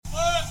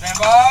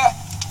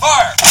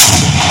Fire!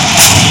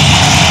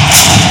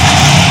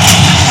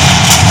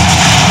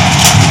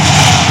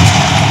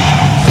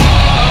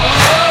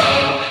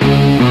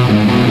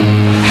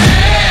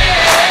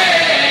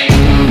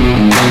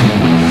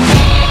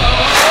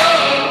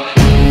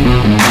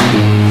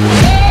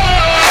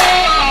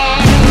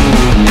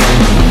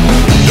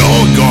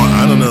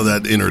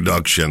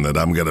 Introduction that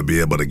I'm going to be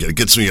able to get. It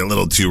gets me a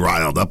little too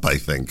riled up, I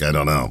think. I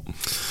don't know.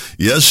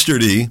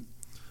 Yesterday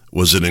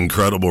was an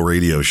incredible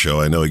radio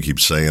show. I know I keep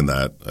saying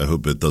that. I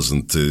hope it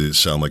doesn't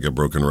sound like a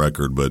broken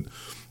record, but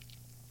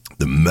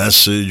the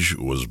message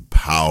was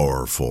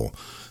powerful.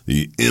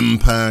 The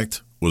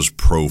impact was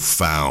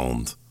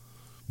profound.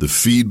 The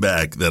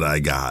feedback that I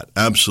got,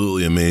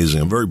 absolutely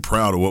amazing. I'm very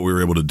proud of what we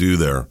were able to do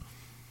there.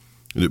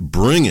 To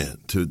bring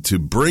it, to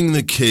bring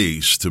the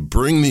case, to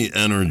bring the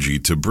energy,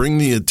 to bring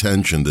the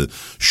attention, to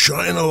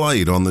shine a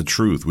light on the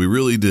truth. We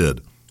really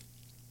did.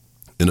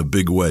 In a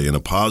big way, in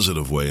a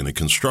positive way, in a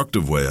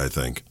constructive way, I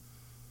think.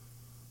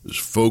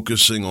 Just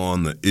focusing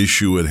on the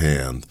issue at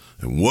hand.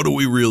 And what are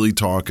we really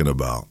talking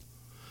about?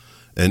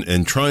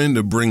 And trying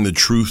to bring the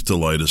truth to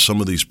light of some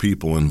of these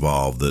people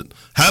involved that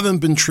haven't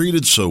been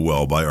treated so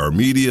well by our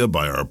media,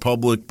 by our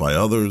public, by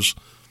others.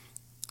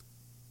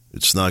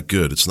 It's not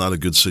good. It's not a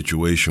good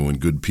situation when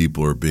good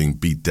people are being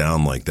beat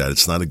down like that.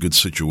 It's not a good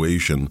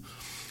situation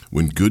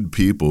when good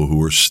people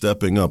who are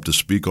stepping up to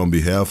speak on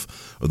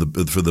behalf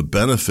of for the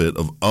benefit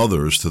of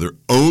others to their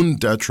own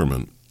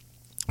detriment,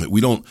 that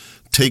we don't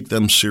take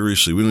them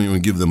seriously. We don't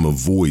even give them a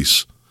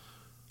voice,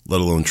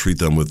 let alone treat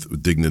them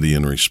with dignity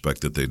and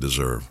respect that they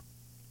deserve.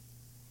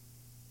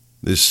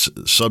 This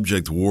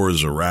subject, war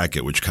is a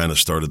racket, which kind of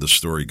started the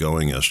story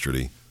going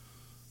yesterday.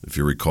 If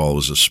you recall, it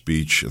was a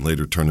speech and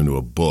later turned into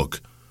a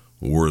book.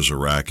 War is a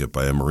Racket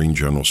by a Marine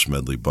General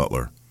Smedley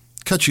Butler.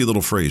 Catchy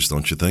little phrase,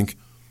 don't you think?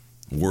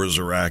 War is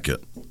a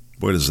racket.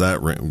 Boy, does that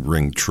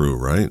ring true,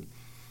 right?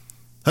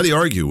 How do you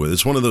argue with it?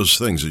 It's one of those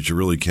things that you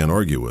really can't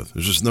argue with.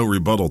 There's just no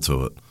rebuttal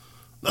to it.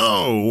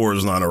 No, war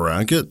is not a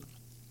racket.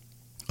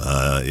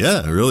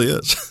 Yeah, it really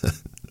is.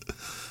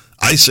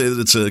 I say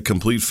that it's a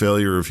complete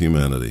failure of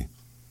humanity.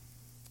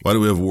 Why do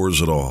we have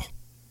wars at all?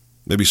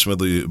 Maybe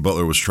Smedley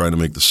Butler was trying to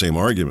make the same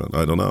argument.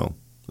 I don't know.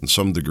 In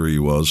some degree he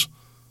was.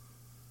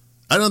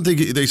 I don't think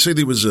they said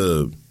he was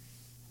did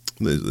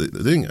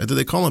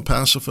they call him a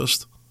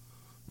pacifist?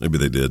 Maybe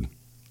they did.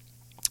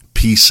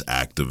 Peace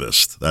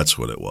activist. That's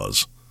what it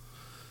was.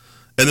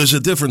 And there's a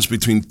difference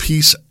between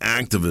peace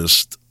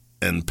activist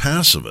and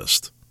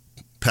pacifist.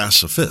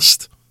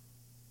 Pacifist.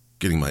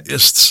 Getting my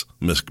ists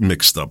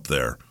mixed up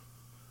there.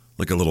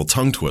 Like a little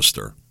tongue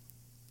twister.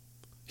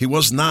 He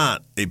was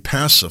not a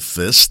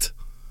pacifist.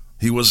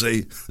 He was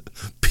a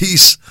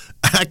peace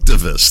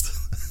activist.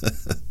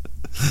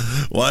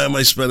 Why am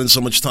I spending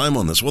so much time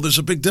on this? Well, there's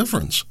a big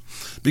difference.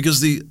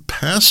 Because the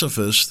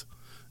pacifist,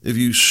 if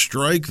you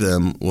strike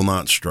them, will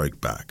not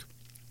strike back.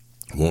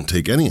 Won't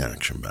take any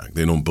action back.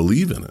 They don't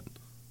believe in it.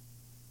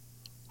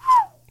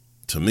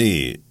 To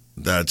me,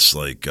 that's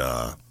like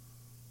a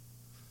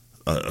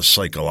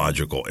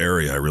psychological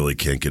area I really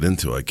can't get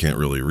into. I can't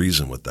really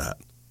reason with that.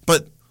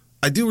 But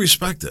I do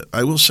respect it.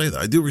 I will say that.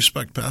 I do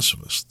respect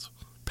pacifists.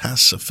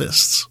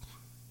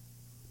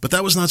 But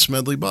that was not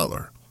Smedley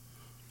Butler.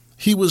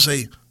 He was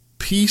a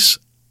peace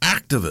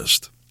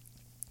activist.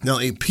 Now,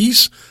 a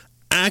peace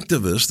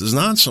activist is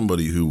not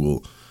somebody who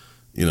will,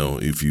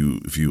 if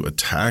you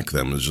attack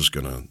them, is just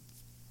going to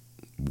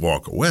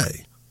walk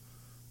away.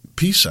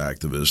 Peace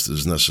activist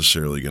is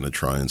necessarily going to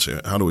try and say,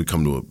 how do we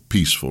come to a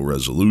peaceful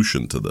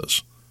resolution to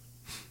this?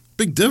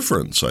 Big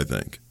difference, I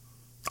think.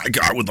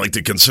 I would like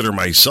to consider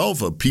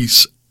myself a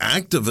peace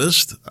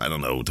activist. I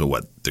don't know to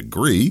what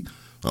degree.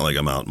 Not like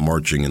I'm out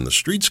marching in the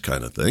streets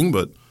kind of thing,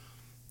 but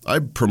I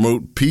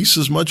promote peace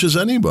as much as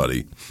anybody.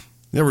 You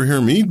never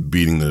hear me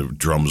beating the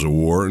drums of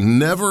war.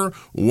 Never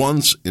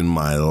once in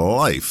my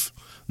life.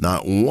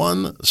 Not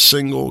one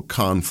single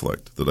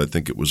conflict that I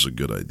think it was a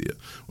good idea.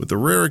 With the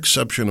rare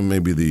exception of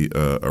maybe the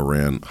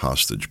Iran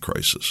hostage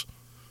crisis,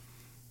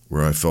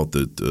 where I felt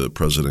that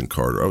President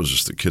Carter, I was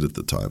just a kid at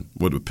the time,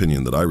 what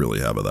opinion did I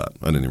really have of that?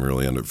 I didn't even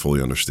really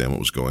fully understand what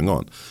was going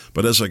on.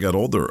 But as I got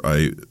older,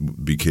 I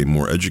became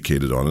more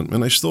educated on it,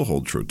 and I still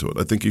hold true to it.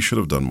 I think he should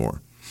have done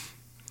more.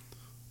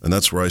 And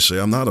that's where I say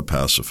I'm not a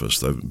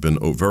pacifist. I've been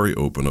very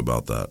open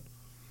about that.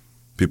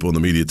 People in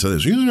the media tell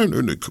us,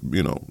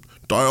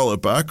 dial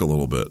it back a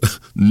little bit.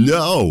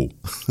 No,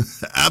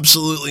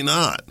 absolutely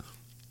not.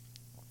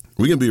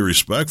 We can be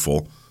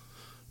respectful.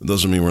 It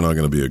doesn't mean we're not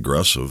going to be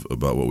aggressive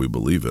about what we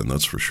believe in,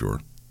 that's for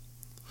sure.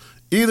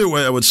 Either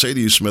way, I would say to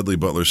you, Smedley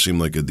Butler seemed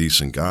like a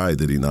decent guy,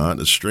 did he not?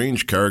 A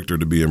strange character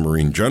to be a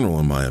Marine general,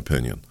 in my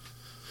opinion.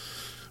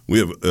 We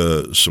have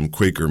some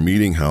Quaker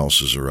meeting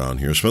houses around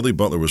here. Smedley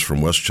Butler was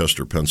from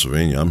Westchester,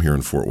 Pennsylvania. I'm here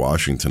in Fort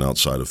Washington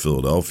outside of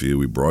Philadelphia.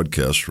 We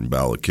broadcast from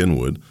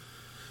Bala-Cynwyd,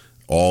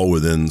 all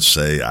within,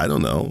 say, I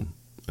don't know,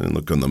 I didn't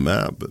look on the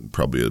map, but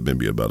probably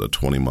maybe about a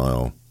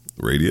 20-mile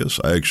radius.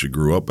 I actually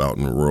grew up out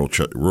in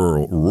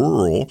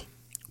rural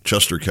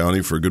Chester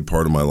County for a good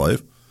part of my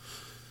life.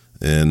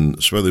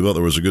 And Smedley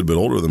Butler was a good bit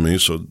older than me,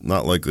 so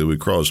not likely we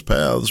crossed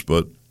paths,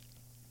 but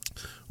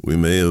we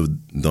may have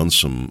done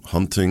some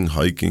hunting,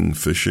 hiking,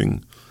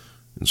 fishing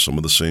in some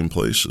of the same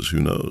places. Who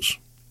knows?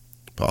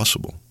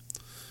 Possible.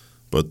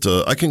 But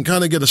I can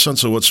kind of get a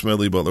sense of what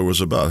Smedley Butler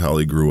was about, how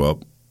he grew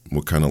up,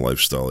 what kind of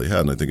lifestyle he had,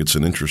 and I think it's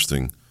an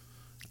interesting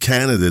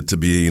candidate to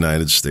be a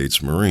United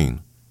States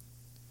Marine.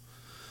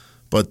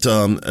 But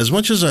as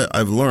much as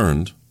I've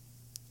learned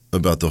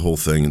about the whole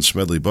thing and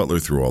Smedley Butler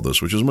through all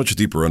this, which is a much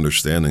deeper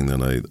understanding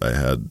than I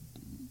had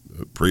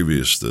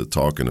previous to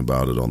talking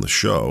about it on the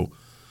show.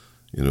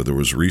 There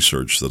was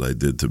research that I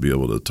did to be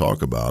able to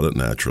talk about it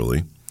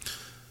naturally.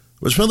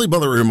 But Smedley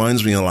Butler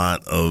reminds me a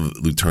lot of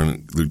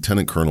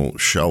Lieutenant Colonel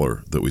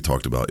Scheller that we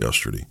talked about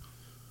yesterday,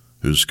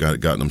 who's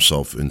gotten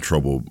himself in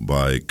trouble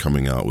by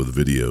coming out with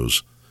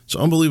videos. It's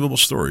an unbelievable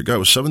story. Guy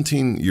was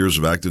 17 years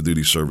of active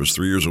duty service,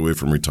 3 years away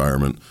from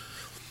retirement.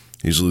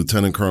 He's a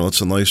lieutenant colonel.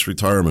 It's a nice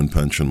retirement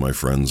pension, my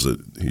friends, that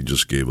he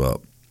just gave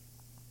up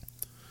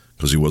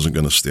because he wasn't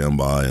going to stand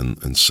by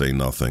and say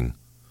nothing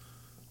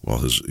while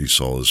he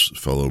saw his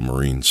fellow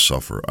Marines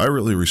suffer. I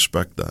really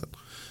respect that.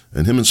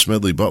 And him and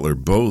Smedley Butler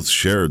both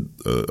shared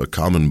a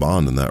common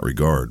bond in that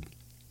regard.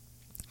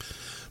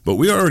 But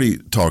we already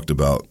talked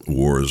about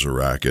war as a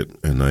racket,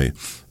 and I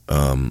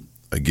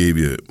gave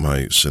you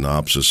my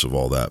synopsis of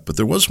all that. But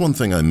there was one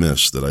thing I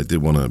missed that I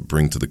did want to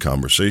bring to the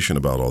conversation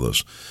about all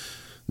this.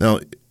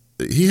 Now,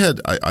 he had,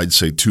 I'd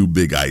say, two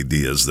big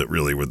ideas that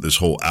really were this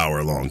whole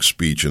hour-long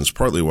speech, and it's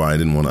partly why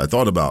I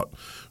thought about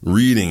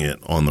reading it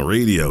on the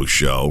radio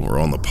show or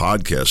on the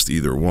podcast,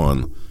 either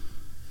one.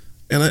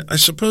 And I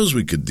suppose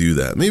we could do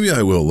that. Maybe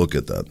I will look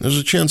at that. There's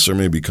a chance there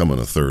may be coming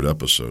a third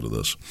episode of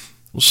this.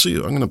 We'll see.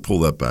 I'm going to pull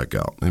that back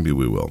out. Maybe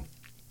we will.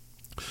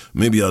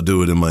 Maybe I'll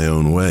do it in my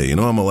own way.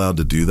 I'm allowed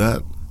to do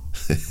that?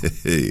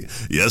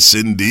 Yes,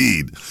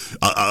 indeed.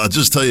 I'll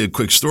just tell you a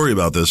quick story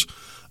about this.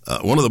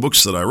 One of the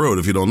books that I wrote,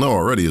 if you don't know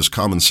already, is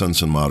Common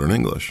Sense in Modern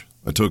English.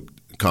 I took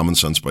Common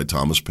Sense by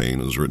Thomas Paine.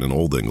 It was written in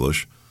Old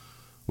English,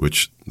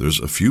 which there's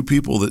a few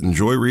people that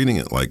enjoy reading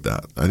it like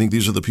that. I think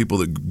these are the people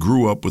that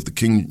grew up with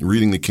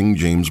reading the King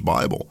James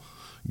Bible.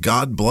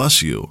 God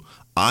bless you.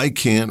 I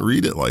can't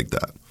read it like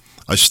that.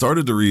 I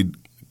started to read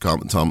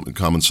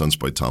Common Sense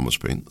by Thomas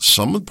Paine.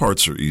 Some of the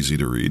parts are easy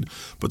to read,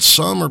 but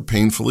some are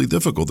painfully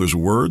difficult. There's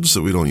words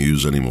that we don't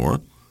use anymore.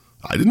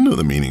 I didn't know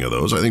the meaning of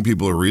those. I think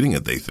people are reading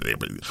it, they're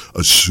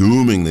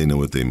assuming they know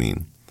what they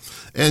mean.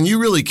 And you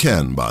really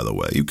can, by the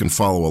way. You can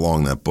follow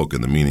along that book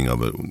and the meaning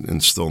of it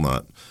and still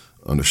not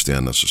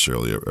understand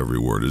necessarily every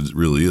word. It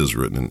really is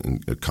written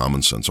in a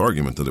common sense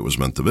argument that it was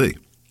meant to be.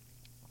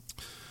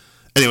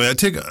 Anyway, I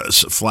take a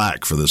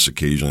flack for this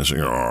occasion. I say,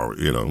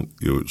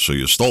 so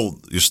you stole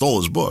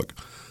his book.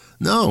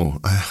 No,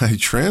 I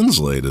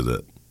translated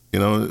it.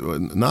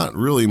 Not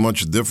really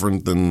much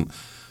different than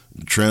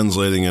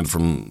translating it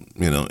from,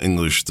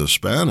 English to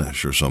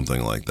Spanish or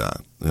something like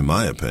that, in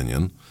my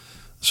opinion.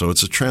 So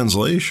it's a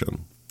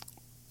translation.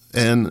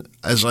 And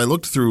as I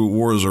looked through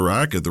War as a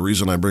Racket, the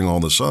reason I bring all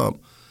this up,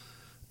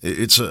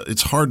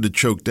 it's hard to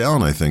choke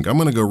down, I think. I'm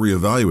going to go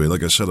reevaluate.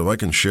 Like I said, if I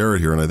can share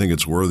it here and I think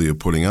it's worthy of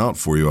putting out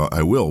for you,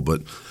 I will.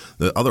 But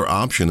the other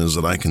option is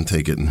that I can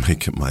take it and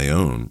make it my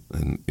own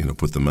and,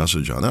 put the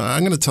message on. Now,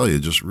 I'm going to tell you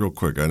just real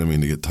quick. I didn't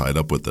mean to get tied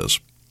up with this.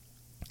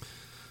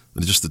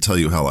 But just to tell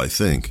you how I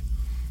think.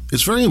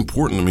 It's very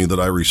important to me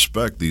that I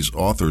respect these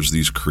authors,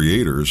 these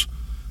creators,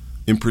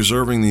 in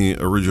preserving the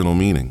original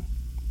meaning.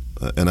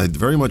 And I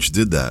very much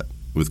did that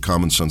with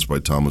Common Sense by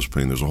Thomas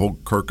Paine. There's a whole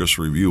Kirkus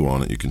review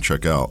on it you can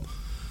check out.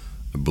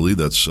 I believe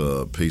that's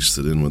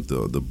pasted in with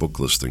the book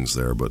listings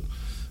there. But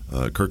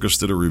Kirkus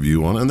did a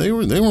review on it, and they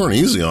weren't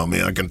easy on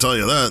me, I can tell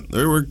you that.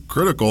 They were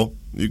critical.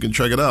 You can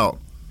check it out.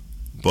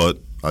 But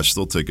I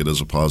still take it as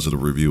a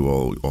positive review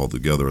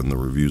altogether, and the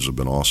reviews have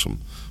been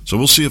awesome. So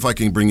we'll see if I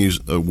can bring you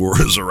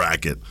War as a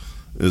Racket.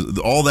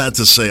 All that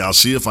to say, I'll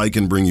see if I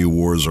can bring you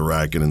War as a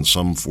Racket in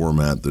some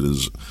format that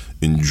is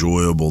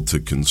enjoyable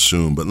to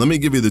consume. But let me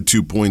give you the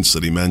 2 points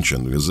that he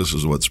mentioned, because this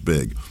is what's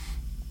big.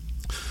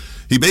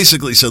 He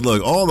basically said,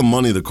 look, all the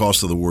money, the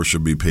cost of the war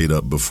should be paid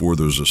up before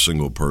there's a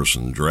single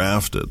person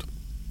drafted.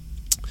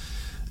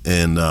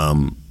 And,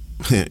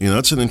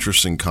 that's an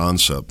interesting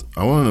concept.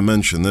 I wanted to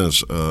mention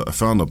this. I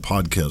found a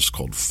podcast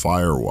called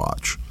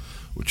Firewatch,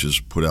 which is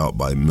put out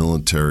by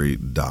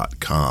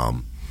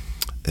military.com.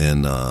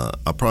 And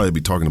I'll probably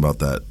be talking about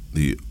that,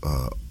 the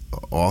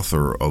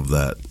author of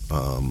that,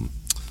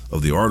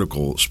 of the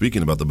article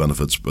speaking about the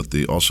benefits, but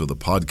also the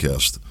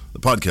podcast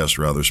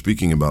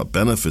speaking about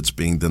benefits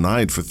being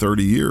denied for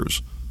 30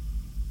 years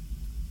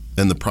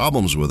and the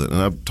problems with it. And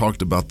I've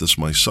talked about this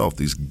myself,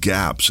 these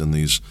gaps in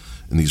these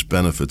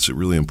benefits. It's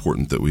really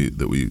important that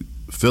we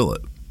fill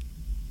it.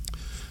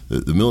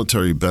 The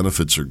military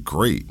benefits are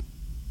great.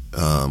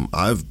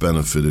 I've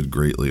benefited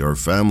greatly. Our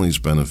family's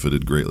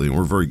benefited greatly, and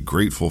we're very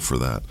grateful for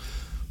that.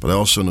 But I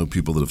also know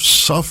people that have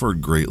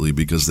suffered greatly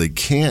because they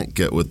can't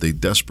get what they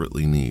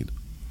desperately need.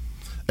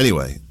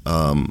 Anyway,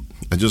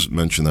 I just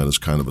mentioned that as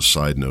kind of a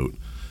side note,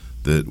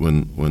 that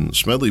when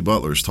Smedley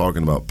Butler is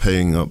talking about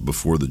paying up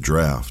before the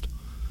draft,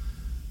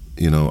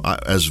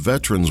 as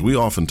veterans, we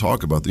often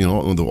talk about,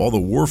 all the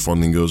war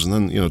funding goes,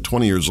 and then,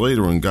 20 years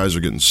later when guys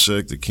are getting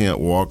sick, they can't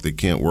walk, they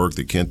can't work,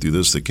 they can't do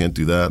this, they can't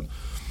do that.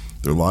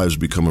 Their lives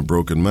become a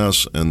broken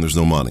mess, and there's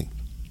no money.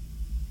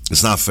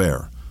 It's not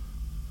fair.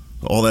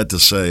 All that to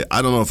say,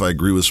 I don't know if I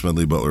agree with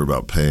Smedley Butler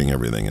about paying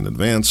everything in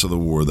advance of the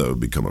war. That would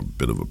become a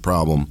bit of a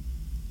problem.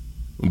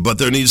 But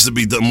there needs to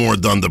be more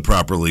done to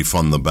properly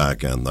fund the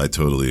back end. I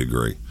totally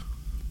agree.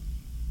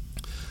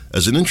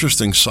 As an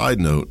interesting side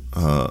note,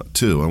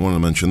 too, I want to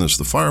mention this.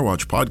 The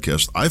Firewatch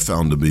podcast I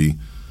found to be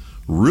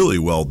really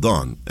well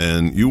done.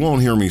 And you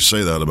won't hear me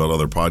say that about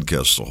other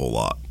podcasts a whole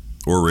lot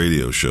or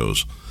radio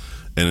shows.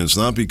 And it's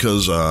not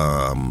because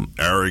I'm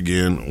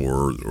arrogant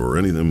or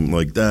anything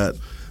like that.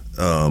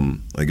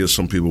 I guess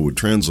some people would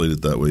translate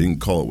it that way. You can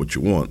call it what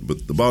you want.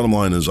 But the bottom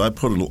line is I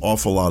put an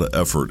awful lot of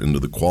effort into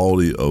the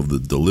quality of the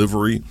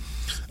delivery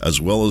as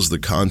well as the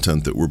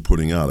content that we're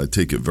putting out. I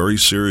take it very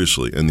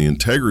seriously, and the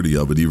integrity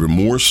of it even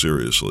more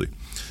seriously.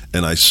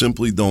 And I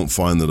simply don't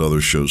find that other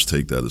shows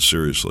take that as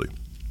seriously.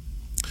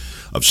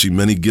 I've seen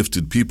many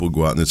gifted people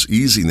go out, and it's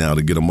easy now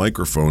to get a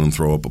microphone and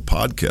throw up a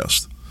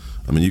podcast.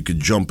 I mean, you could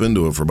jump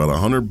into it for about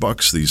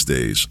 $100 these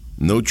days.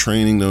 No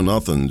training, no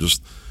nothing.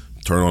 Just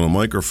turn on a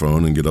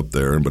microphone and get up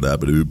there and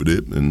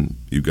and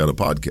you've got a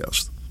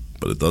podcast.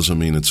 But it doesn't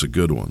mean it's a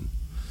good one.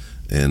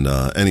 And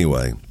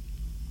anyway,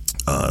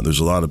 there's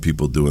a lot of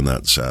people doing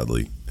that,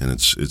 sadly, and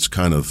it's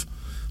kind of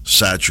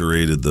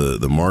saturated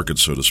the market,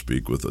 so to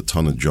speak, with a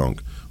ton of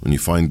junk. When you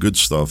find good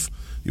stuff,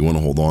 you want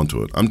to hold on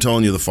to it. I'm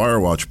telling you, the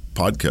Firewatch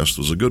podcast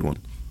was a good one.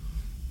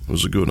 It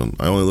was a good one.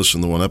 I only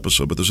listened to one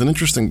episode, but there's an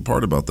interesting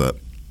part about that.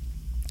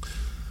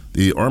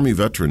 The Army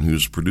veteran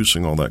who's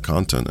producing all that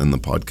content and the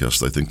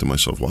podcast, I think to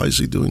myself, why is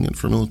he doing it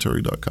for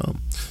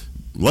military.com?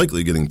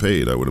 Likely getting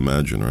paid, I would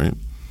imagine, right?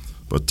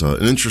 But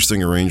an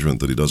interesting arrangement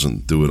that he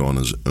doesn't do it on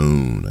his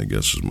own, I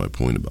guess, is my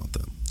point about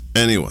that.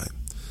 Anyway,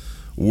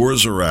 war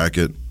is a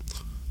racket.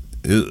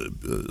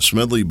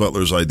 Smedley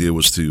Butler's idea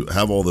was to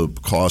have all the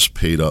costs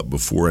paid up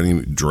before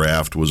any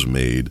draft was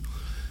made.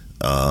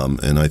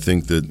 And I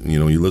think that,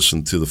 you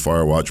listen to the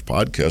Firewatch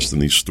podcast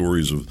and these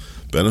stories of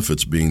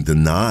benefits being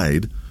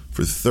denied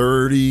for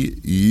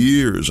 30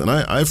 years. And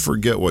I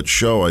forget what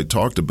show I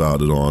talked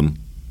about it on,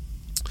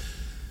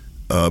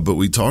 but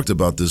we talked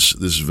about this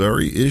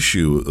very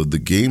issue of the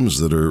games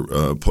that are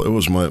it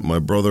was my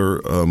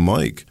brother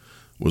Mike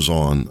was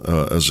on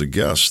as a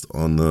guest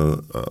on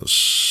the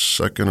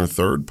second or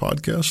third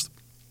podcast.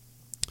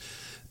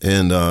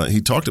 And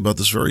he talked about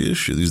this very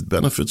issue, these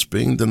benefits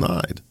being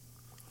denied.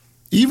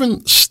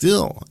 Even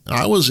still,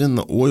 I was in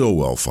the oil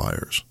well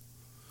fires.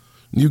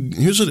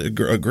 Here's a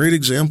great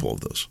example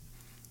of this.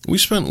 We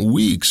spent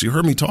weeks, you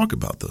heard me talk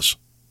about this,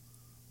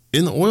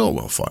 in the oil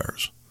well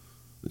fires,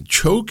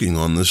 choking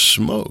on this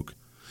smoke.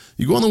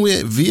 You go on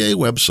the VA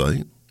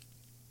website.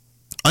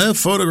 I have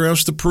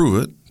photographs to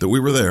prove it, that we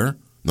were there,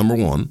 number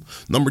one.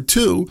 Number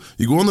two,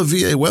 you go on the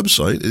VA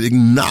website. It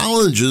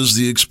acknowledges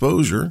the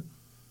exposure.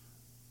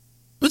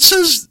 It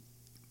says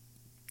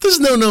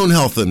there's no known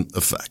health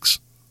effects.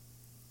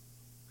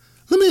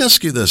 Let me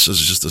ask you this as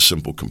just a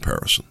simple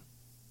comparison.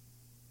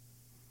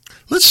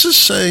 Let's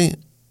just say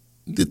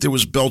that there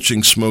was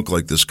belching smoke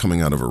like this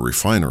coming out of a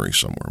refinery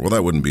somewhere. Well,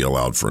 that wouldn't be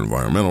allowed for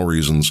environmental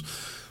reasons,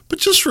 but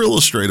just for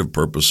illustrative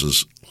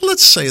purposes,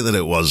 let's say that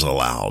it was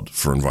allowed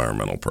for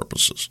environmental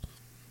purposes.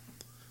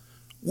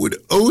 Would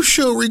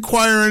OSHA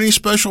require any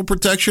special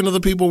protection of the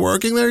people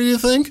working there, you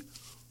think?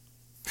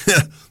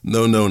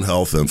 No known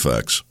health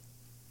effects.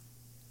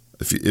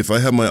 If I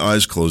have my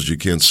eyes closed, you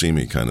can't see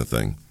me kind of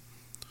thing.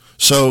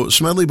 So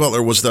Smedley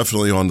Butler was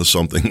definitely onto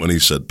something when he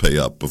said pay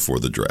up before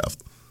the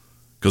draft.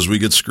 Because we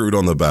get screwed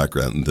on the back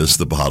end, and this is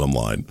the bottom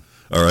line.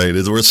 All right,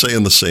 we're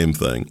saying the same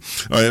thing.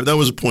 All right, that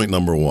was point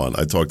number one.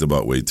 I talked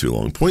about way too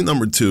long. Point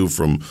number two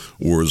from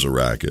War is a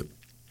Racket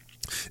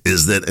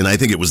is that, and I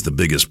think it was the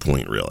biggest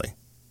point really,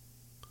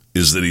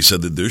 is that he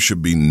said that there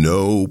should be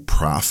no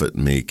profit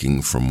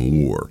making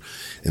from war.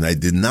 And I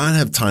did not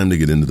have time to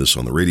get into this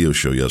on the radio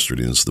show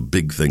yesterday, and it's the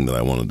big thing that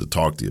I wanted to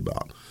talk to you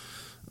about.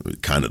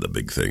 Kind of the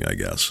big thing, I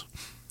guess.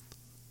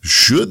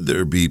 Should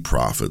there be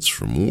profits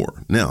from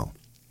war? Now,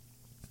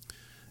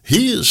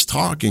 he is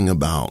talking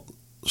about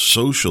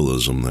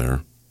socialism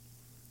there.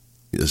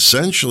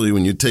 Essentially,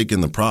 when you take in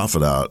the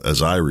profit out,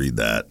 as I read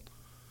that,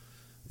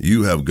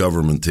 you have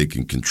government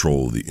taking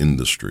control of the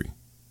industry.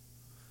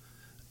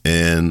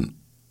 And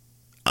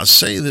I'll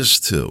say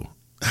this too.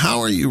 How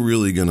are you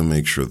really going to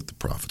make sure that the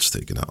profit's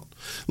taken out?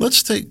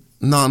 Let's take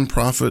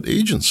nonprofit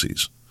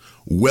agencies.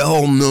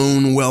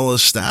 Well-known,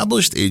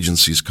 well-established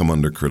agencies come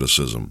under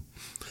criticism.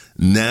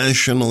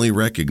 Nationally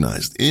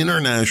recognized,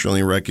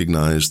 internationally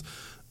recognized,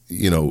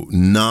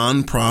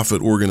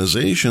 nonprofit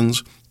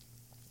organizations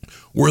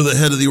where the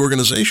head of the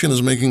organization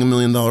is making $1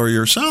 million a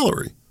year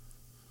salary.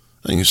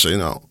 And you say,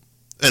 no.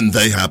 And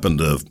they happen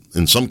to,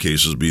 in some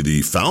cases, be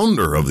the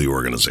founder of the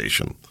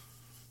organization.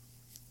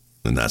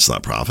 And that's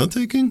not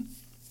profit-taking?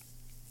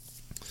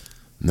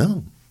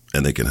 No.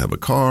 And they can have a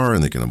car,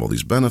 and they can have all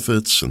these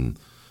benefits, and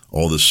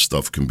all this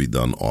stuff can be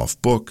done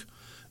off-book.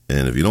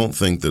 And if you don't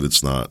think that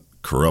it's not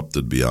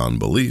corrupted beyond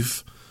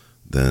belief,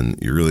 then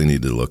you really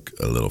need to look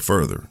a little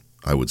further.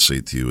 I would say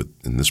to you,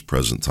 in this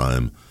present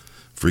time,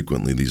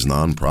 frequently these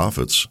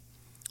nonprofits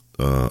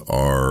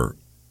are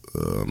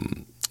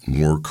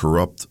more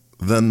corrupt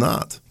than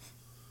not.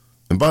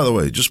 And by the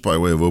way, just by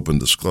way of open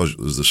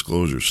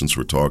disclosure, since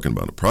we're talking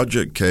about it,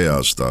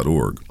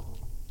 ProjectChaos.org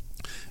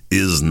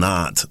is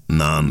not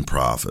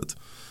nonprofit.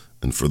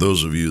 And for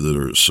those of you that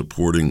are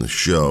supporting the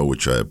show,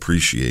 which I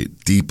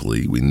appreciate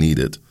deeply, we need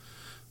it,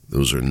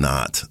 those are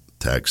not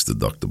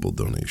tax-deductible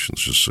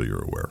donations, just so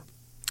you're aware.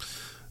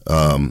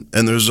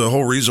 And there's a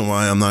whole reason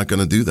why I'm not going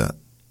to do that.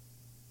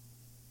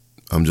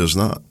 I'm just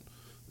not.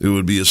 It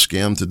would be a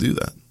scam to do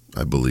that,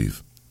 I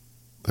believe.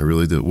 I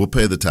really do. We'll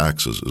pay the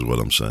taxes is what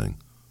I'm saying.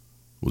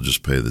 We'll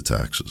just pay the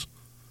taxes.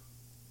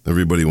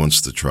 Everybody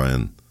wants to try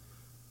and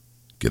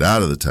get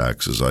out of the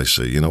taxes. I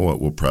say, you know what?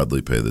 We'll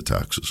proudly pay the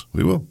taxes.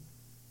 We will.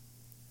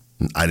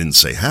 I didn't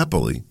say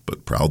happily,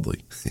 but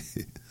proudly.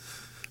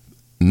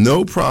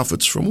 No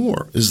profits from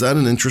war. Is that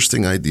an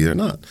interesting idea or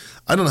not?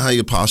 I don't know how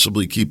you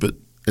possibly keep it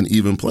an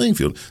even playing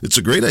field. It's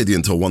a great idea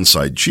until one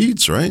side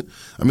cheats, right?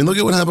 I mean, look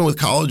at what happened with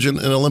college and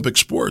Olympic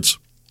sports.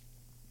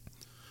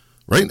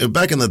 Right?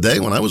 Back in the day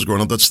when I was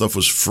growing up, that stuff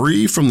was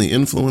free from the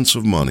influence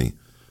of money,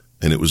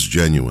 and it was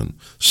genuine.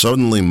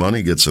 Suddenly,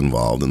 money gets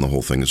involved, and the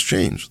whole thing has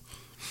changed.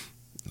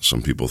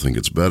 Some people think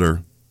it's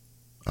better.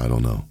 I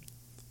don't know.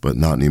 But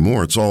not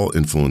anymore. It's all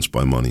influenced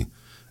by money.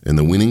 And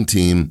the winning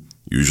team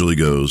usually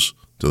goes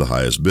to the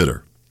highest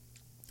bidder.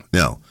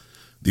 Now,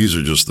 these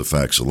are just the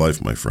facts of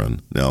life, my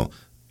friend. Now,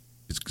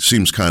 it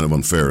seems kind of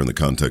unfair in the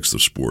context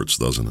of sports,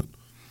 doesn't it?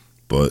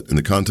 But in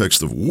the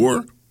context of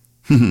war,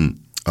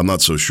 I'm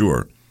not so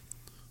sure.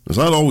 It's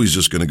not always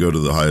just going to go to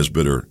the highest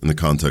bidder in the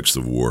context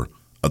of war.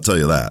 I'll tell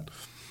you that.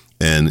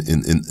 And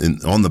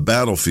on the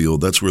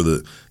battlefield, that's where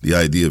the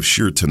idea of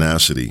sheer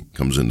tenacity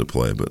comes into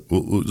play. But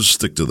we'll just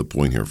stick to the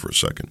point here for a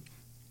second.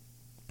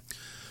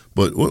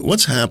 But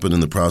what's happened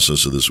in the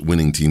process of this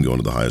winning team going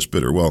to the highest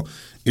bidder? Well,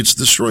 it's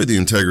destroyed the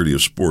integrity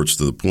of sports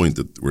to the point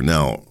that we're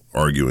now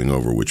arguing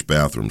over which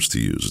bathrooms to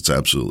use. It's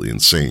absolutely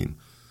insane.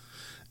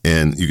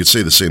 And you could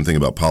say the same thing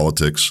about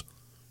politics.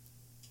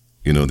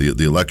 You know,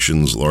 the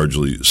elections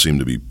largely seem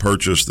to be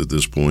purchased at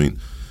this point.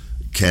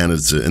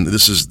 Candidates, and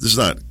this is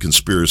not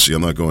conspiracy.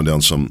 I'm not going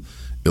down some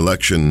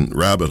election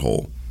rabbit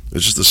hole.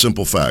 It's just a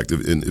simple fact.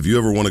 If you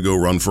ever want to go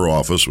run for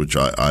office, which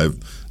I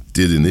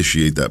did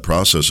initiate that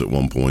process at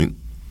one point,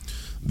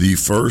 the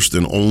first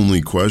and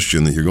only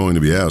question that you're going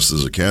to be asked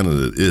as a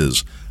candidate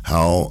is,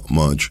 how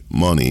much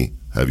money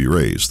have you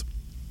raised?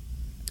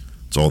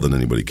 It's all that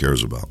anybody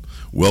cares about.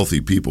 Wealthy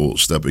people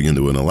stepping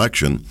into an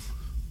election,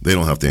 they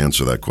don't have to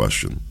answer that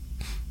question.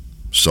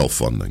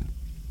 Self-funding.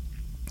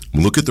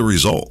 Look at the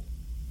result.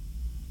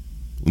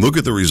 Look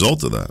at the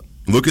result of that.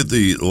 Look at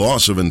the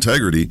loss of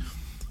integrity,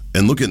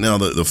 and look at now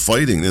the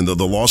fighting and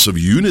the loss of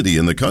unity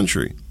in the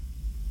country.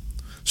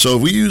 So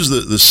if we use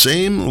the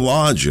same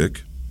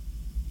logic,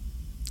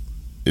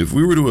 if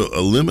we were to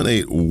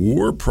eliminate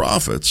war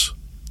profits,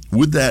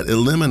 would that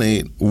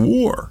eliminate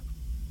war?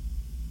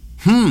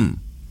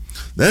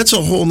 That's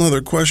a whole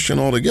nother question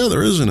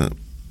altogether, isn't it?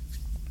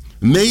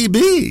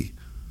 Maybe.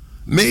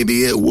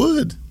 Maybe it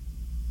would.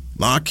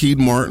 Lockheed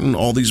Martin,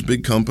 all these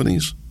big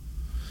companies.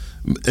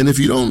 And if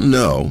you don't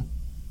know,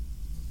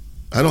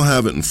 I don't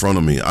have it in front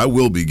of me. I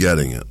will be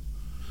getting it.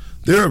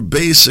 There are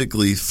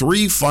basically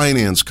 3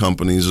 finance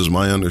companies, is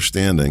my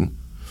understanding,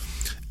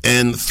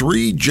 and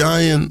 3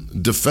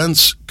 giant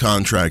defense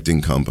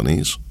contracting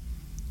companies.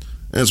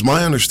 And it's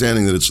my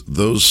understanding that it's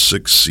those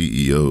 6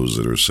 CEOs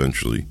that are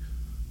essentially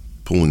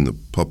pulling the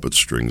puppet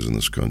strings in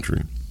this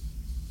country.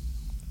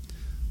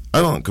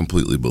 I don't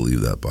completely believe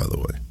that, by the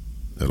way,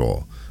 at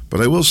all. But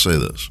I will say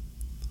this.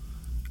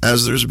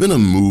 As there's been a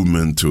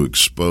movement to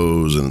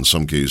expose and in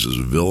some cases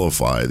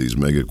vilify these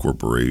mega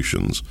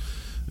corporations,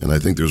 and I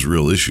think there's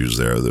real issues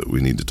there that we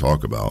need to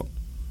talk about,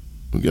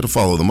 we got to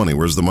follow the money.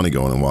 Where's the money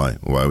going and why?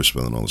 Why are we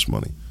spending all this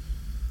money?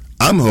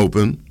 I'm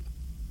hoping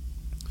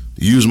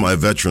to use my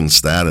veteran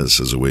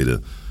status as a way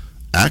to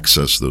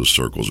access those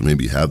circles,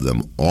 maybe have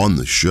them on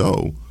the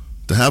show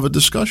to have a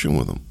discussion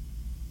with them.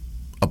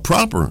 A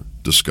proper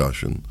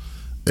discussion,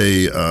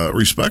 a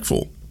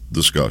respectful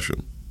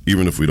discussion,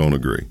 even if we don't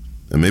agree.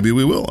 And maybe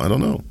we will. I don't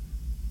know.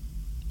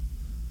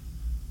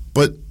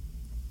 But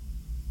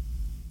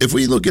if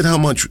we look at how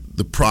much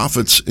the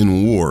profits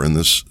in war and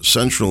this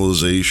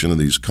centralization of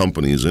these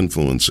companies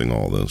influencing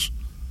all this,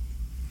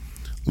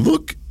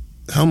 look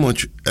how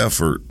much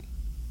effort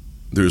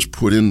there's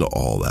put into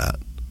all that,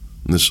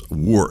 this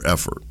war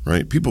effort,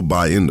 right? People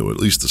buy into it,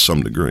 at least to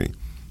some degree.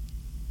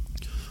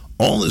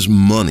 All this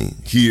money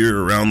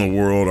here around the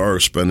world, our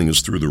spending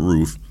is through the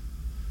roof.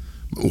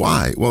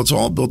 Why? Well, it's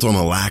all built on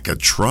a lack of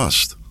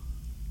trust.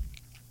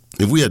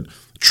 If we had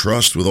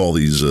trust with all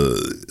these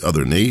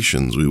other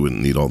nations, we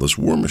wouldn't need all this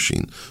war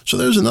machine. So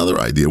there's another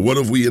idea. What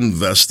if we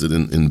invested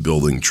in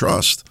building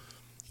trust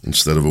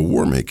instead of a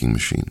war-making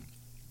machine?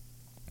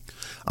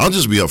 I'll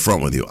just be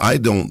upfront with you. I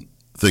don't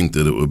think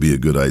that it would be a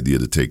good idea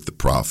to take the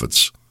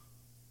profits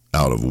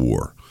out of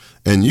war.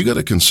 And you got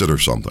to consider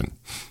something.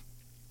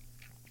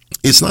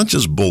 It's not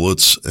just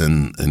bullets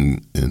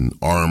and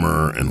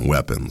armor and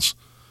weapons.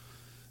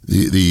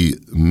 The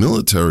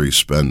military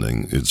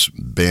spending, it's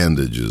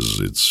bandages,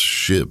 it's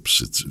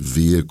ships, it's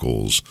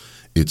vehicles,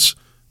 it's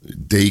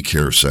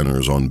daycare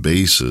centers on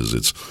bases,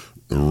 it's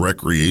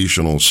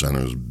recreational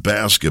centers,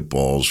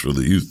 basketballs for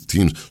the youth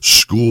teams,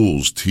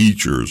 schools,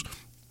 teachers.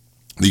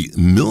 The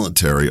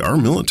military, our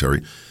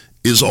military,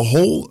 is a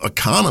whole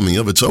economy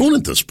of its own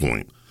at this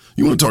point.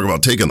 You want to talk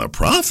about taking the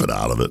profit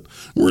out of it?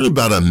 We're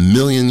about 1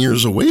 million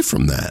years away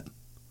from that.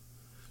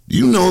 Do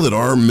you know that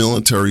our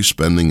military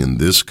spending in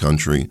this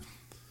country,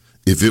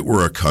 if it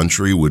were a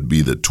country, would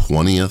be the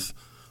 20th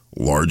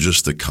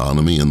largest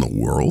economy in the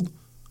world?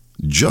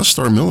 Just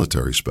our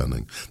military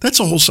spending. That's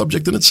a whole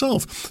subject in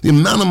itself. The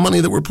amount of money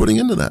that we're putting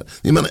into that,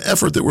 the amount of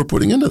effort that we're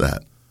putting into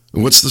that.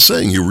 And what's the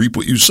saying? You reap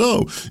what you sow.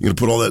 You're going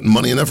to put all that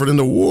money and effort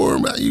into war.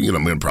 You're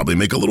going to probably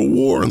make a little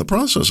war in the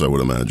process, I would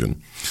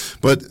imagine.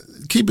 But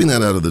keeping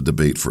that out of the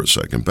debate for a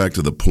second, back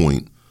to the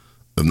point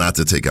of not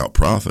to take out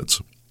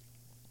profits.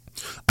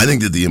 I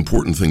think that the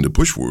important thing to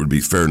push for would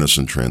be fairness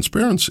and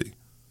transparency.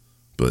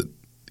 But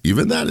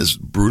even that is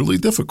brutally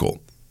difficult.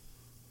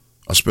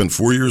 I spent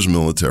 4 years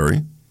military.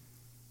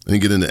 I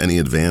didn't get into any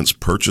advanced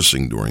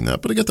purchasing during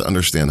that, but I got to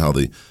understand how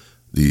the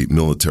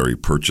military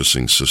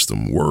purchasing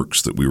system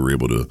works, that we were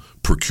able to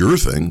procure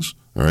things,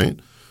 all right?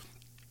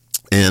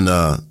 And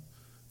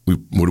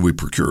what do we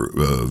procure?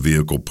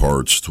 Vehicle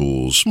parts,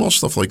 tools, small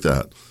stuff like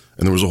that.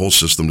 And there was a whole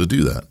system to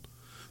do that.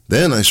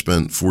 Then I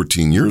spent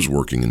 14 years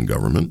working in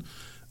government,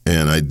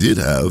 and I did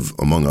have,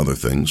 among other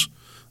things,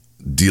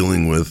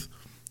 dealing with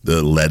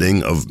the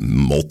letting of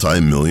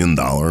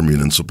multi-million-dollar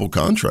municipal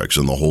contracts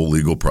and the whole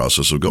legal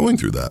process of going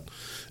through that.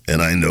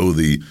 And I know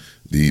the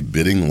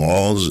bidding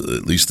laws,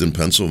 at least in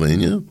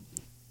Pennsylvania,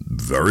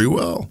 very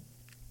well.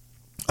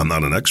 I'm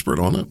not an expert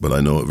on it, but I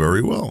know it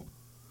very well.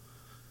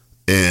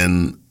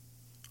 And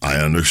I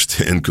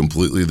understand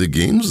completely the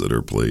games that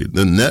are played.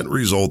 The net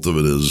result of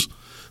it is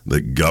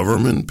that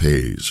government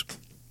pays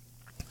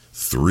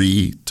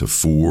 3 to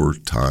 4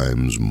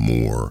 times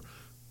more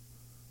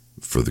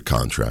for the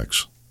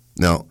contracts.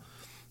 Now,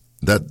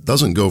 that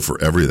doesn't go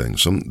for everything.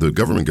 The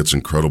government gets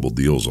incredible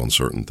deals on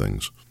certain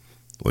things,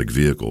 like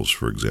vehicles,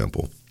 for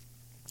example.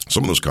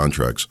 Some of those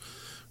contracts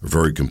are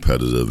very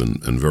competitive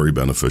and very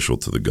beneficial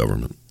to the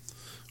government.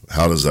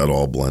 How does that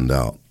all blend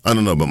out? I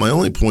don't know, but my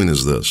only point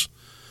is this,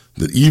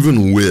 that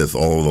even with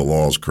all of the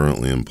laws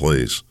currently in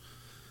place,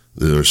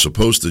 they're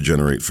supposed to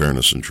generate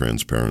fairness and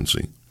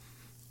transparency.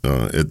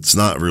 It's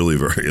not really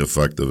very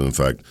effective. In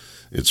fact,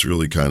 it's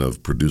really kind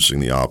of producing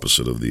the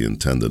opposite of the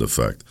intended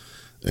effect.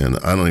 And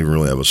I don't even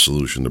really have a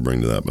solution to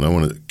bring to that, but I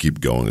want to keep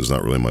going. It's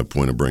not really my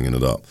point of bringing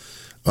it up.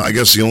 I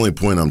guess the only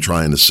point I'm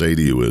trying to say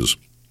to you is,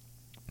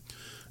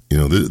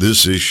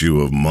 this issue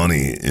of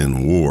money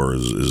in war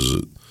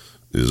is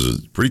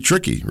pretty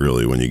tricky,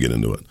 really, when you get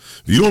into it.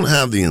 If you don't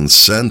have the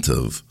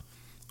incentive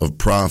of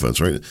profits,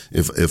 right?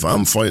 If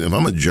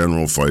I'm a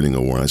general fighting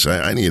a war, and I say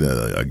I need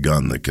a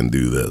gun that can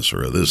do this,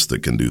 or this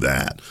that can do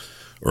that,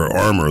 or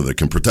armor that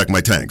can protect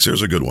my tanks.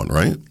 There's a good one,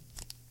 right?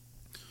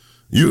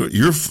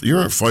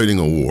 You're fighting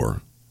a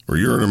war, or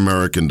you're an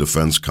American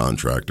defense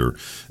contractor,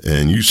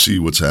 and you see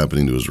what's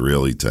happening to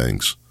Israeli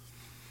tanks.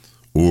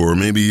 Or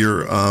maybe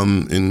you're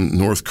in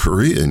North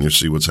Korea and you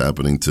see what's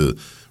happening to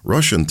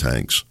Russian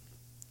tanks.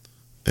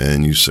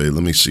 And you say,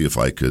 let me see if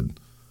I could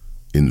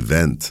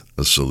invent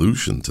a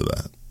solution to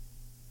that.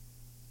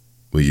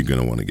 Well, you're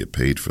going to want to get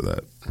paid for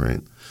that,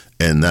 right?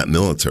 And that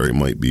military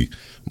might be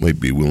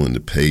willing to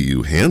pay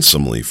you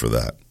handsomely for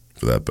that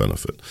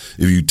benefit.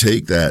 If you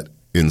take that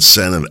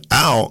incentive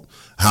out,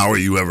 how are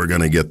you ever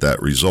going to get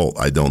that result?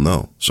 I don't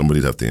know.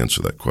 Somebody'd have to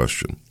answer that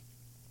question.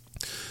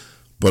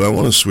 But I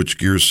want to switch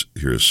gears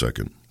here a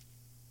second.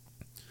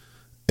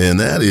 And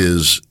that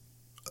is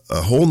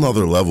a whole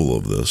nother level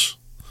of this.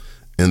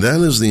 And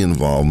that is the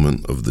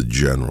involvement of the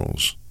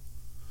generals.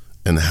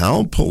 And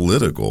how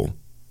political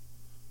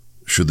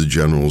should the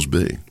generals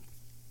be?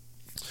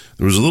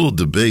 There was a little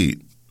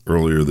debate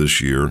earlier this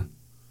year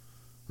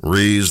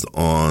raised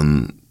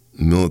on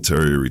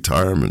military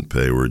retirement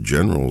pay, where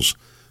generals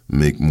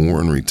make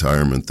more in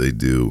retirement than they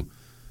do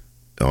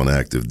on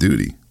active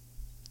duty.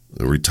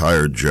 A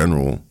retired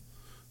general,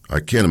 I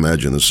can't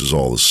imagine this is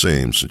all the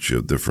same since you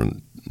have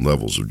different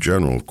levels of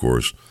general, of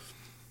course,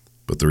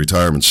 but the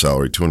retirement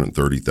salary,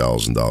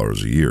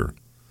 $230,000 a year.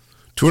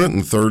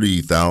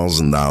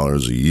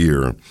 $230,000 a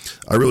year,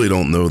 I really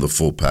don't know the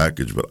full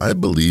package, but I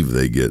believe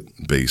they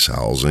get base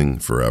housing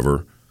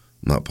forever.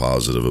 I'm not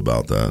positive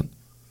about that.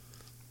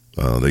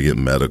 They get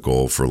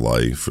medical for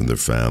life and their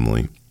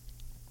family.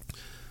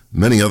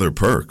 Many other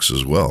perks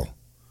as well.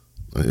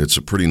 It's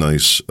a pretty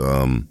nice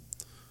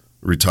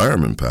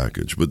retirement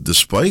package. But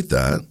despite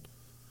that,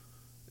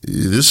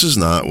 this is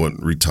not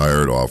what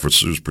retired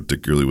officers,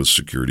 particularly with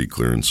security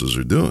clearances,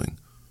 are doing.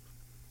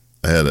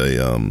 I had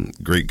a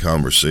great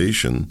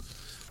conversation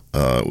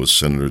with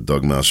Senator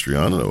Doug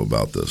Mastriano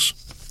about this.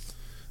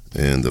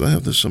 And did I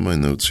have this on my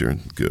notes here?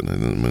 Good. I'm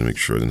going to make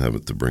sure I didn't have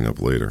it to bring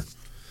up later.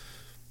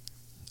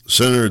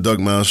 Senator Doug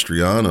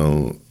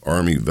Mastriano,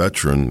 Army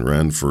veteran,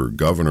 ran for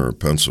governor of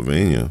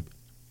Pennsylvania.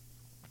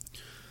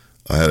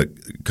 I had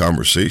a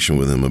conversation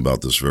with him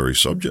about this very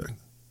subject.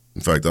 In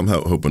fact, I'm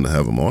hoping to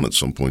have him on at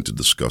some point to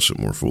discuss it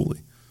more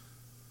fully.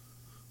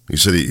 He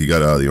said he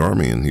got out of the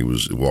Army and he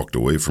walked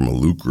away from a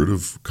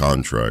lucrative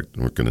contract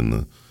working in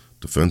the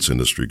defense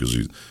industry because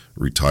he's a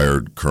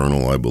retired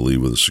colonel, I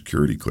believe, with a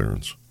security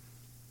clearance.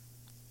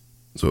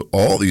 So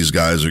all these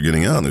guys are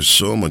getting out. There's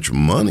so much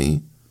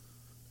money.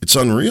 It's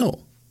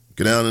unreal.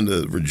 Get out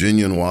into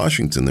Virginia and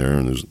Washington there,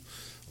 and there's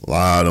a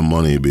lot of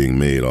money being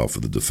made off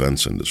of the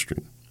defense industry.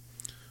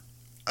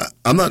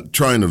 I'm not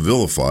trying to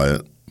vilify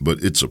it,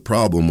 but it's a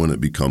problem when it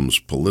becomes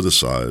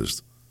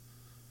politicized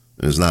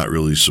and is not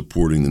really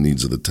supporting the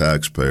needs of the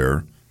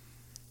taxpayer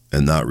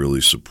and not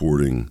really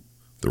supporting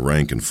the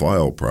rank and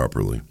file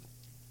properly.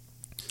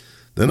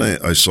 Then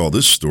I saw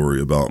this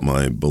story about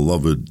my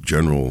beloved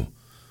General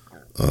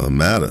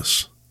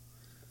Mattis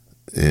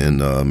and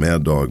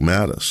Mad Dog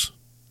Mattis.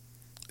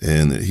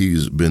 And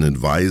he's been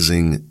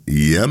advising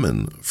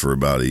Yemen for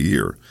about a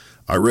year.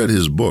 I read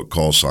his book,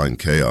 Call Sign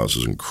Chaos.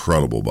 Is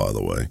incredible, by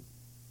the way.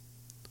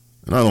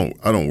 And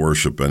I don't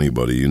worship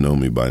anybody. You know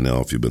me by now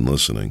if you've been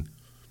listening.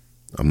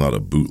 I'm not a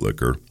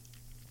bootlicker.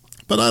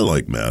 But I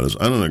like Mattis.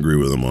 I don't agree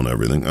with him on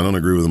everything. I don't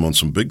agree with him on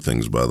some big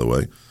things, by the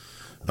way.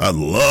 I'd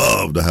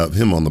love to have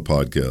him on the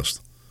podcast,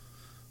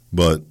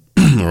 but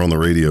or on the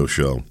radio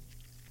show.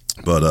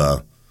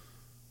 But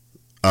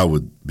I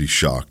would be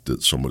shocked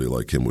that somebody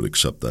like him would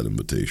accept that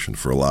invitation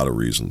for a lot of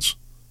reasons.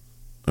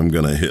 I'm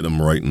going to hit him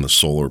right in the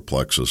solar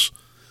plexus,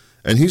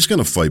 and he's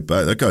going to fight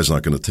back. That guy's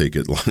not going to take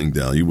it lying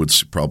down. You would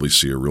probably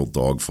see a real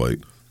dogfight,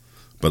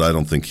 but I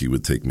don't think he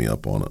would take me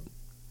up on it.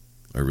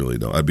 I really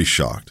don't. I'd be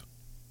shocked.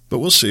 But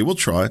we'll see. We'll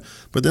try.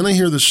 But then I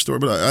hear this story.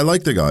 But I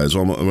like the guy, is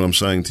what I'm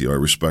saying to you. I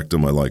respect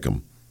him. I like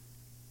him.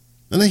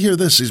 And I hear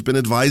this. He's been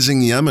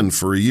advising Yemen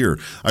for a year.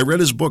 I read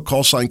his book,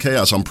 Call Sign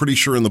Chaos. I'm pretty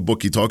sure in the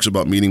book he talks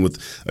about meeting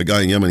with a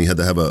guy in Yemen. He had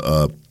to have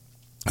a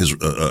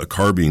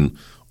carbine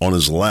on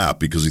his lap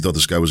because he thought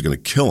this guy was going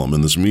to kill him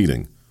in this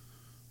meeting.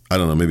 I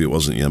don't know. Maybe it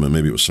wasn't Yemen.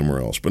 Maybe it was somewhere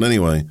else. But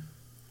anyway,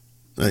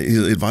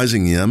 he's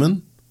advising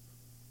Yemen.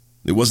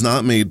 It was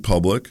not made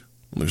public.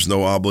 There's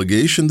no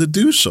obligation to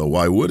do so.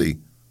 Why would he?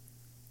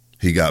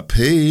 He got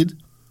paid.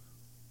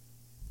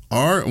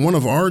 One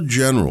of our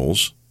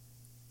generals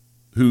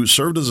who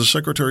served as a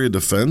Secretary of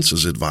Defense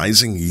is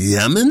advising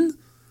Yemen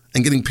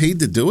and getting paid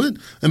to do it?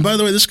 And by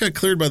the way, this got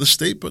cleared by the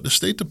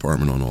State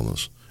Department on all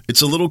this.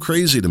 It's a little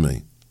crazy to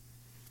me.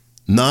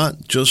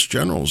 Not just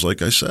generals,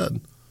 like I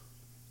said.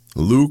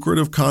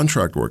 Lucrative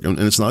contract work. And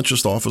it's not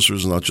just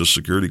officers, not just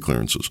security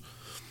clearances.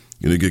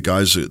 You get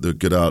guys that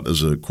get out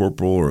as a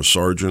corporal or a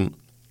sergeant.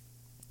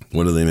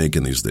 What are they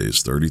making these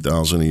days?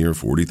 $30,000 a year,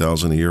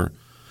 $40,000 a year?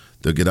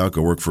 They'll get out,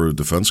 go work for a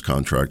defense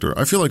contractor.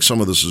 I feel like some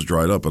of this is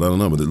dried up, but I don't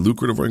know. But the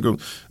lucrative work, go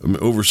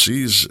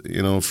overseas,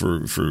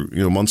 for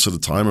months at a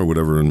time or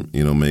whatever, and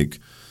make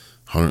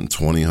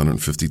 120,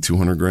 150,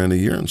 200 grand a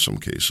year in some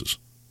cases.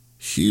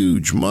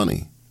 Huge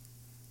money.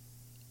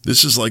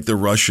 This is like the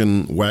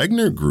Russian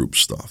Wagner Group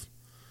stuff.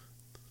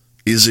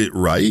 Is it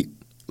right?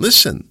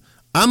 Listen,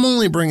 I'm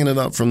only bringing it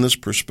up from this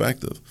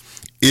perspective.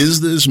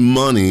 Is this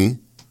money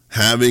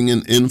having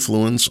an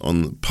influence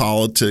on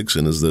politics,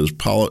 and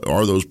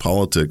are those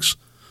politics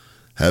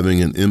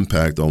having an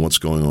impact on what's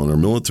going on in our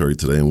military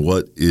today, and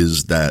what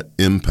is that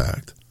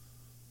impact?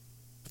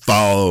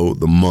 Follow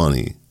the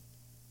money.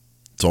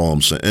 That's all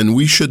I'm saying. And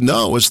we should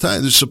know. It's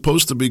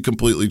supposed to be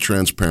completely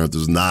transparent.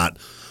 It's not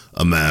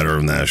a matter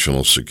of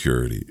national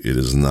security. It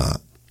is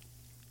not.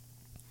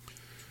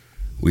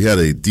 We had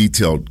a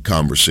detailed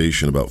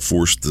conversation about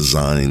Force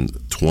Design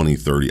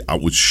 2030. I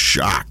was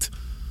shocked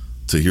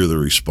to hear the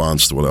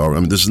response to I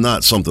mean, this is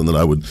not something that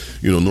I would,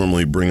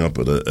 normally bring up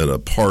at a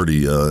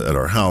party at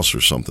our house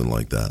or something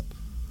like that.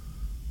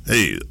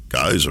 Hey,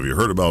 guys, have you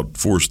heard about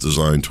Force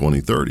Design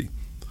 2030?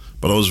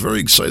 But I was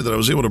very excited that I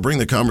was able to bring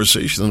the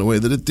conversation in a way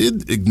that it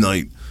did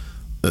ignite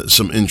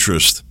some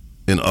interest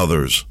in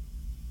others.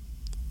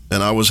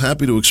 And I was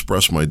happy to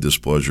express my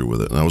displeasure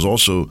with it. And I was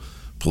also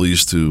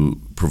pleased to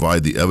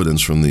provide the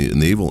evidence from the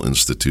Naval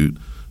Institute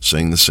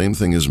saying the same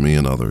thing as me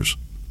and others.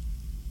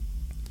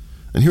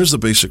 And here's the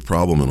basic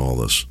problem in all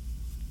this,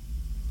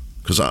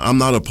 because I'm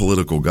not a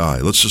political guy.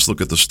 Let's just look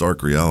at the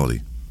stark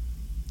reality.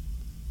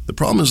 The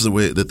problem is the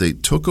way that they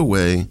took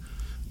away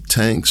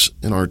tanks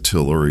and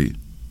artillery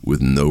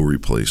with no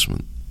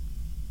replacement.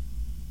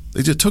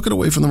 They just took it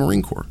away from the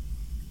Marine Corps.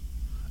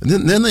 And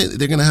then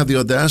they're going to have the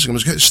audacity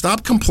to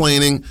stop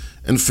complaining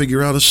and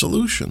figure out a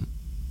solution.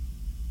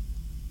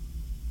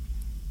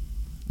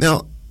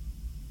 Now,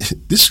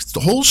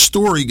 the whole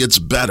story gets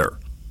better.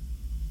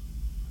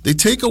 They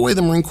take away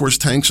the Marine Corps'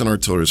 tanks and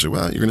artillery and say,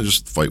 well, you're going to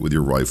just fight with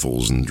your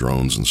rifles and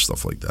drones and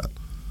stuff like that.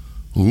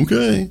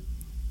 Okay.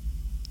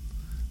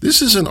 This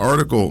is an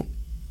article.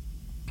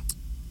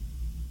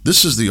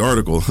 This is the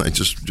article. I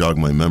just jogged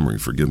my memory.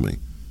 Forgive me.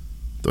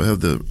 Do I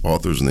have the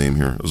author's name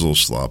here? I was a little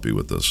sloppy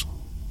with this.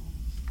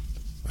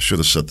 I should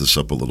have set this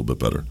up a little bit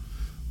better.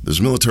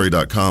 This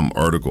military.com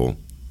article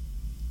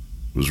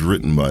It was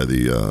written by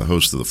the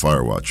host of the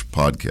Firewatch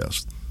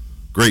podcast.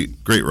 Great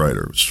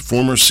writer.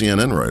 Former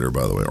CNN writer,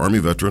 by the way. Army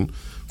veteran,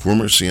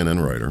 former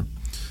CNN writer.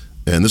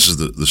 And this is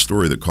the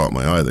story that caught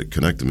my eye that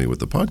connected me with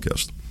the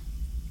podcast.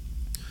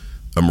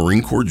 A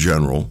Marine Corps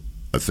general,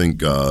 I think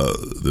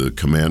the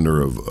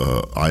commander of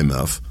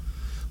IMEF,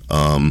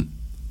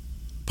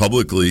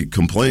 publicly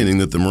complaining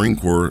that the Marine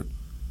Corps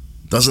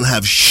doesn't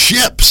have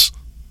ships.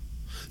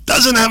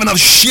 Doesn't have enough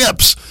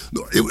ships.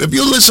 If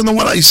you listen to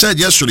what I said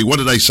yesterday, what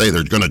did I say?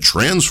 They're going to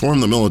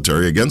transform the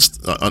military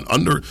against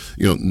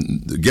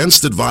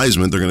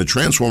advisement. They're going to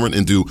transform it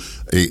into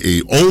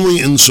a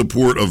only in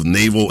support of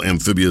naval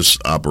amphibious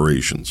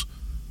operations.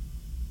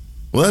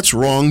 Well, that's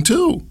wrong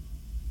too.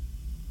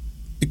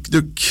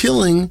 They're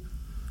killing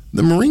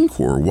the Marine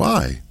Corps.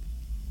 Why?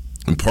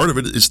 And part of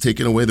it is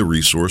taking away the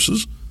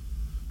resources.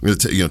 You're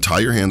going to tie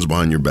your hands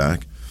behind your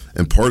back,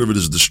 and part of it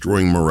is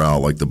destroying morale,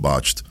 like the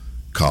botched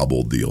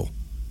Kabul deal,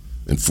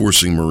 and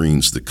forcing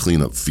Marines to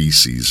clean up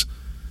feces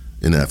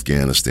in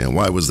Afghanistan.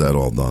 Why was that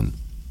all done?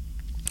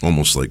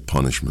 Almost like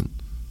punishment.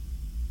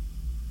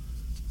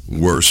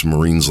 Worse,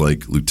 Marines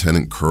like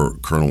Lieutenant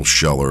Colonel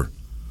Scheller,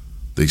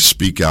 they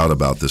speak out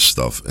about this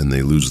stuff and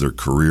they lose their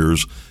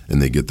careers and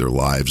they get their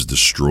lives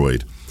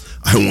destroyed.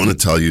 I want to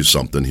tell you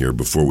something here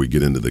before we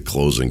get into the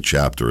closing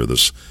chapter of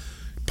this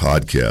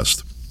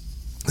podcast,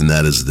 and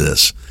that is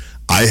this.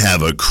 I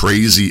have a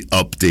crazy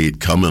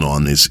update coming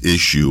on this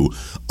issue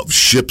of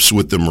ships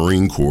with the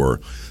Marine Corps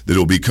that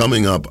will be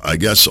coming up, I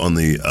guess, on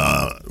the,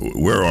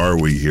 where are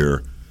we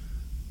here?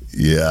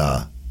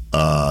 Yeah,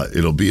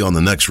 it'll be on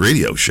the next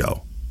radio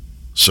show.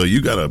 So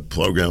you got a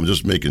program,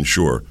 just making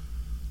sure.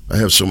 I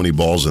have so many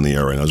balls in the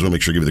air right now. I just want to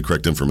make sure I give you the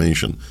correct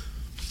information.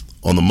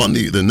 On the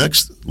Monday, the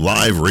next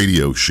live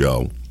radio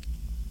show,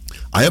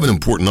 I have an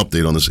important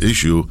update on this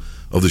issue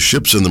of the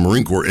ships in the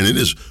Marine Corps, and it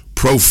is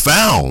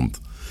profound.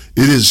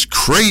 It is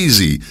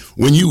crazy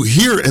when you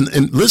hear,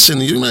 and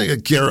listen, you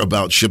might care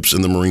about ships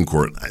in the Marine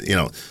Corps. You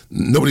know,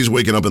 nobody's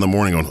waking up in the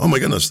morning going, oh my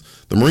goodness,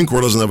 the Marine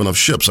Corps doesn't have enough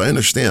ships. I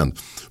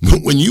understand.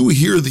 But when you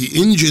hear the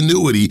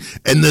ingenuity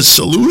and the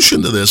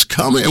solution to this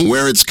coming and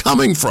where it's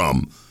coming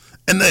from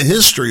and the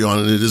history on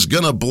it, it is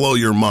going to blow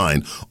your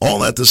mind. All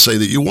that to say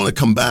that you want to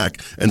come back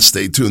and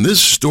stay tuned.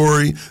 This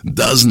story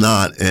does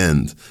not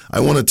end. I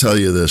want to tell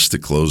you this to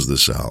close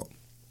this out.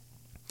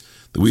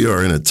 We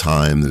are in a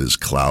time that is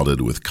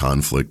clouded with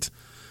conflict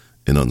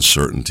and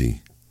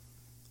uncertainty.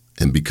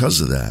 And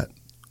because of that,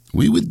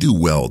 we would do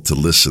well to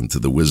listen to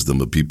the wisdom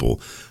of people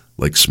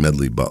like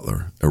Smedley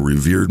Butler, a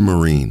revered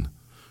Marine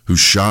who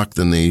shocked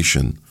the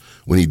nation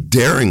when he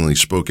daringly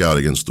spoke out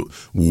against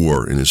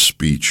war in his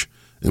speech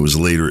and was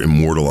later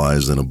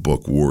immortalized in a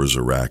book, War is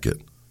a Racket.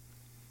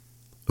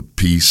 A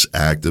peace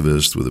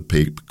activist with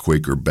a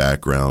Quaker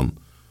background,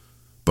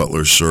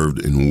 Butler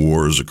served in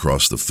wars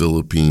across the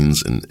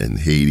Philippines and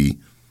Haiti.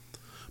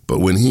 But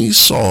when he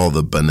saw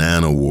the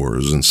banana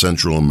wars in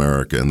Central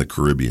America and the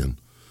Caribbean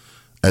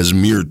as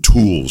mere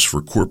tools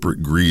for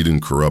corporate greed and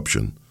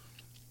corruption,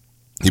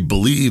 he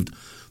believed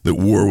that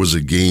war was a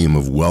game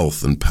of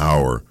wealth and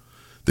power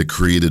that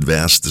created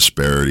vast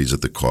disparities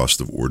at the cost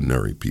of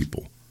ordinary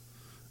people.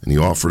 And he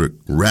offered a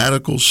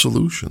radical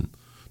solution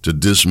to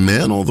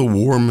dismantle the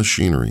war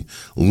machinery,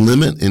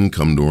 limit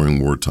income during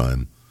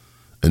wartime,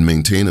 and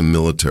maintain a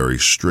military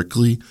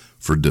strictly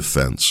for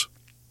defense.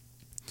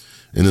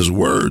 In his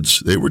words,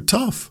 they were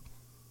tough.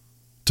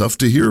 Tough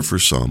to hear for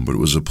some, but it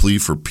was a plea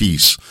for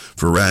peace,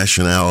 for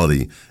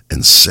rationality,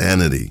 and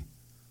sanity.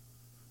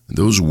 And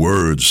those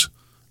words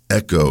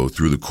echo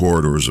through the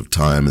corridors of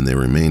time, and they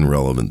remain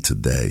relevant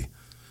today.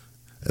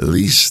 At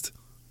least,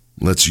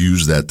 let's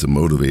use that to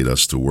motivate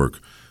us to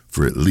work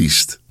for at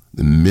least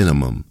the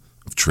minimum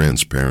of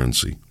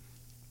transparency.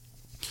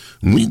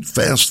 When we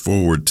fast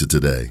forward to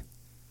today,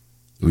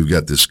 we've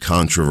got this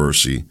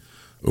controversy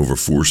over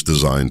Force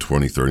Design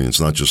 2030. And it's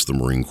not just the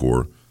Marine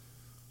Corps.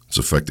 It's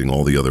affecting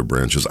all the other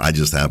branches. I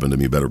just happen to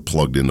be better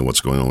plugged into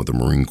what's going on with the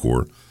Marine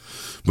Corps.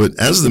 But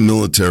as the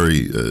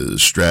military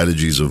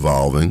strategy is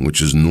evolving,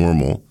 which is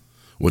normal,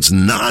 what's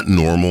not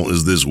normal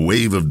is this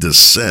wave of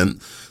dissent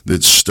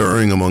that's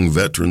stirring among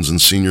veterans and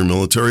senior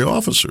military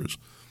officers.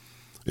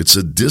 It's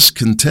a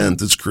discontent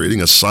that's creating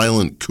a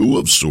silent coup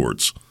of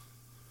sorts,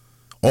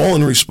 all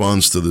in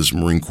response to this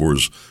Marine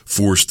Corps'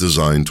 Force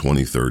Design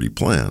 2030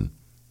 plan.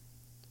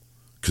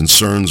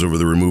 Concerns over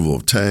the removal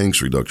of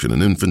tanks, reduction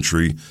in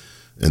infantry,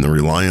 and the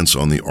reliance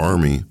on the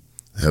Army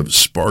have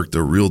sparked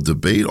a real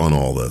debate on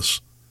all this.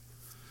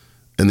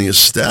 And the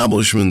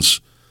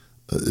establishment's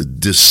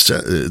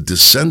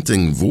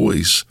dissenting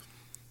voice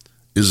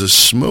is a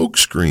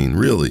smokescreen,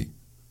 really,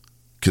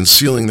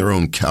 concealing their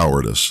own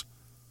cowardice,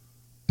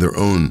 their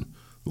own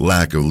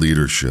lack of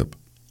leadership.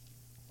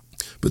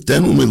 But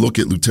then when we look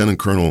at Lieutenant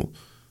Colonel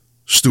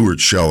Stuart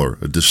Scheller,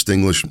 a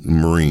distinguished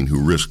Marine who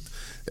risked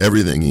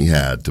everything he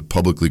had to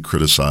publicly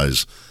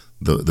criticize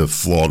the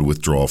flawed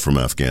withdrawal from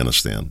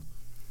Afghanistan.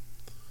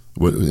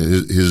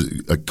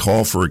 A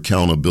call for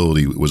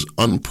accountability was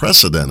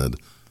unprecedented,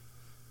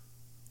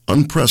 and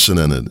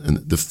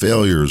the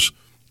failures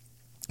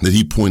that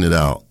he pointed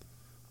out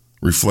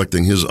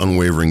reflecting his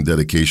unwavering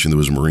dedication to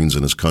his Marines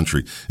and his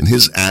country, and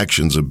his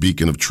actions a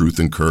beacon of truth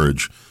and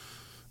courage,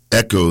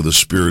 echo the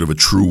spirit of a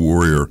true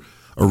warrior,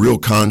 a real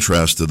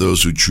contrast to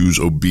those who choose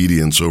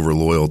obedience over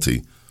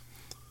loyalty.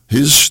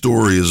 His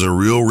story is a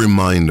real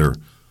reminder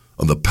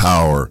of the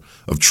power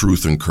of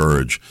truth and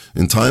courage.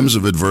 In times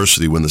of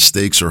adversity, when the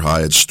stakes are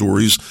high, it's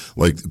stories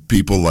like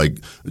people like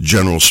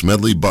General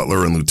Smedley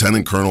Butler and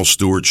Lieutenant Colonel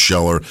Stuart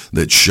Scheller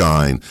that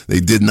shine. They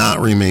did not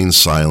remain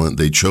silent.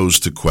 They chose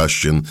to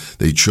question.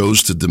 They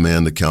chose to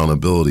demand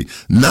accountability,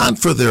 not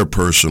for their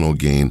personal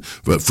gain,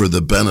 but for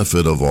the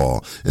benefit of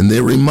all. And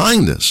they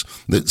remind us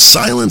that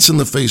silence in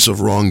the face of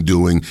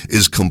wrongdoing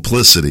is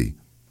complicity.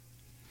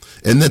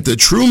 And that the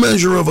true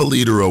measure of a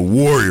leader, a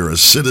warrior, a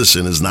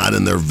citizen is not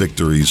in their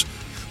victories,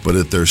 but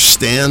at their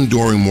stand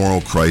during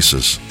moral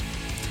crisis.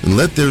 And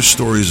let their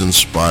stories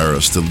inspire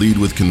us to lead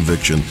with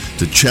conviction,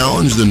 to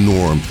challenge the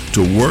norm,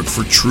 to work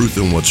for truth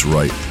and what's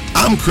right.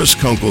 I'm Chris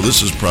Kunkel.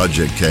 This is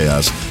Project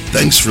Chaos.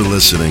 Thanks for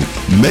listening.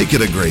 Make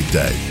it a great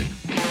day.